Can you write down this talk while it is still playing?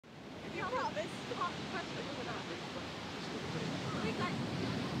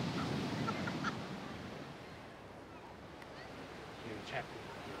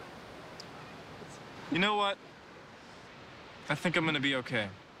You know what? I think I'm gonna be okay.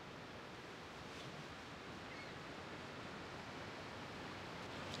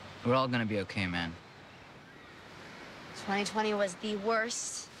 We're all gonna be okay, man. 2020 was the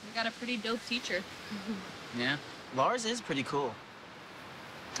worst. We got a pretty dope teacher. Yeah? Lars is pretty cool.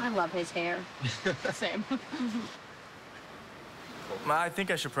 I love his hair. Same. I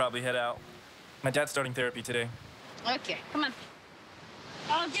think I should probably head out. My dad's starting therapy today. Okay, come on.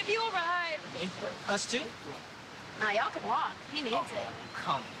 I'll give you a ride. Us too? Nah, y'all can walk. He needs it.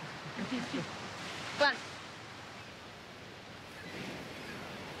 Come. Come on.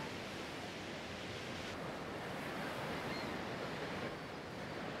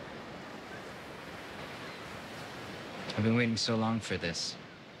 I've been waiting so long for this.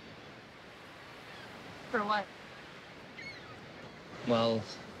 For what? Well,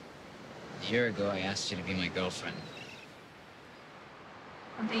 a year ago, I asked you to be my girlfriend.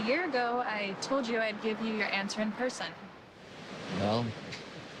 A year ago, I told you I'd give you your answer in person. Well,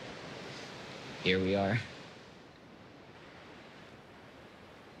 here we are.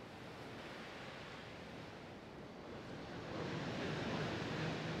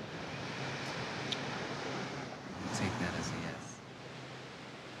 Take that as a yes.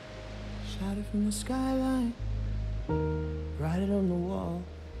 Shot it from the skyline, write it on the wall.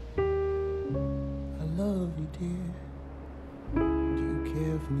 I love you, dear. Do you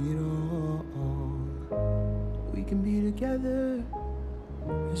care for me at all? We can be together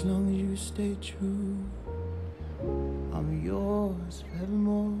as long as you stay true. I'm yours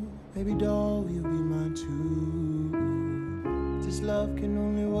forevermore, baby doll, you'll be mine too. This love can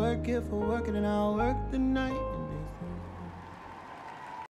only work if I work it and I'll work the night.